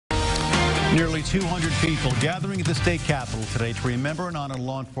Nearly 200 people gathering at the state capitol today to remember and honor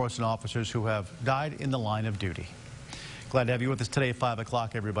law enforcement officers who have died in the line of duty. Glad to have you with us today at 5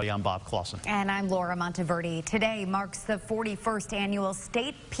 o'clock, everybody. I'm Bob Clausen. And I'm Laura Monteverde. Today marks the 41st annual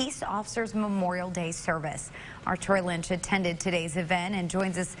State Peace Officers Memorial Day service. Our Troy Lynch attended today's event and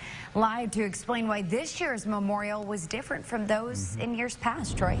joins us live to explain why this year's memorial was different from those in years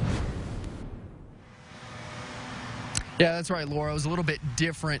past. Troy? Yeah, that's right, Laura. It was a little bit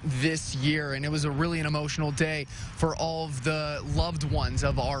different this year, and it was really an emotional day for all of the loved ones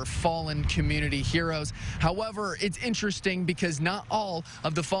of our fallen community heroes. However, it's interesting because not all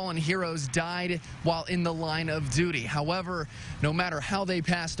of the fallen heroes died while in the line of duty. However, no matter how they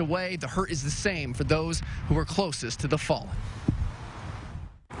passed away, the hurt is the same for those who were closest to the fallen.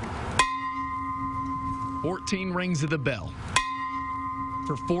 14 rings of the bell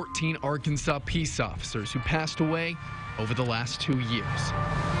for 14 Arkansas peace officers who passed away over the last 2 years.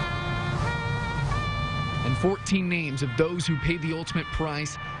 And 14 names of those who paid the ultimate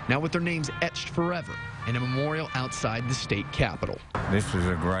price, now with their names etched forever in a memorial outside the state capitol. This is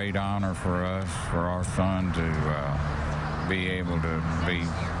a great honor for us, for our son to be able to be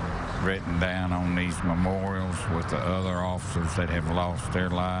written down on these memorials with the other officers that have lost their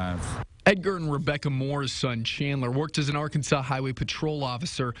lives. Edgar and Rebecca Moore's son, Chandler, worked as an Arkansas Highway Patrol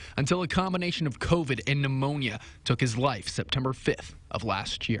officer until a combination of COVID and pneumonia took his life September 5th of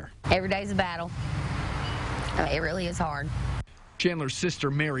last year. Every day's a battle. It really is hard. Chandler's sister,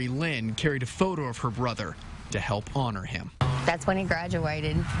 Mary Lynn, carried a photo of her brother to help honor him. That's when he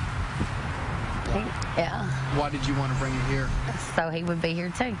graduated. Yeah. Why did you want to bring him here? So he would be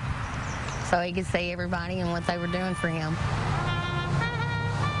here too. So he could see everybody and what they were doing for him.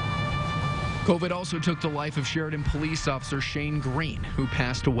 COVID also took the life of Sheridan police officer Shane Green, who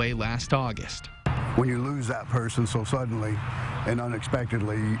passed away last August. When you lose that person so suddenly and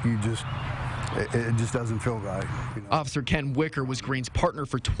unexpectedly, it just doesn't feel right. You know? Officer Ken Wicker was Green's partner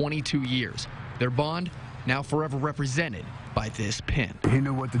for 22 years. Their bond now forever represented by this pin. He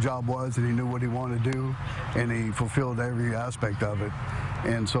knew what the job was and he knew what he wanted to do, and he fulfilled every aspect of it.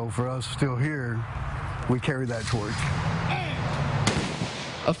 And so for us still here, we carry that torch.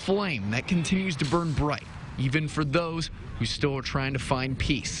 A flame that continues to burn bright, even for those who still are trying to find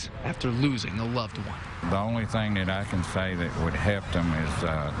peace after losing a loved one. The only thing that I can say that would help them is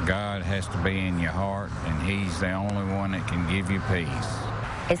God has to be in your heart, and He's the only one that can give you peace.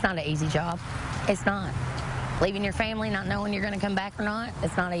 It's not an easy job. It's not. Leaving your family, not knowing you're going to come back or not,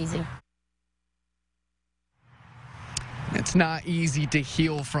 it's not easy. It's not easy to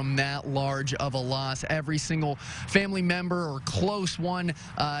heal from that large of a loss. Every single family member or close one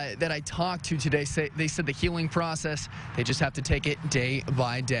that I talked to today, they said the healing process, they just have to take it day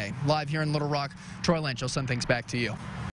by day. Live here in Little Rock, Troy Lynch, I'll send things back to you.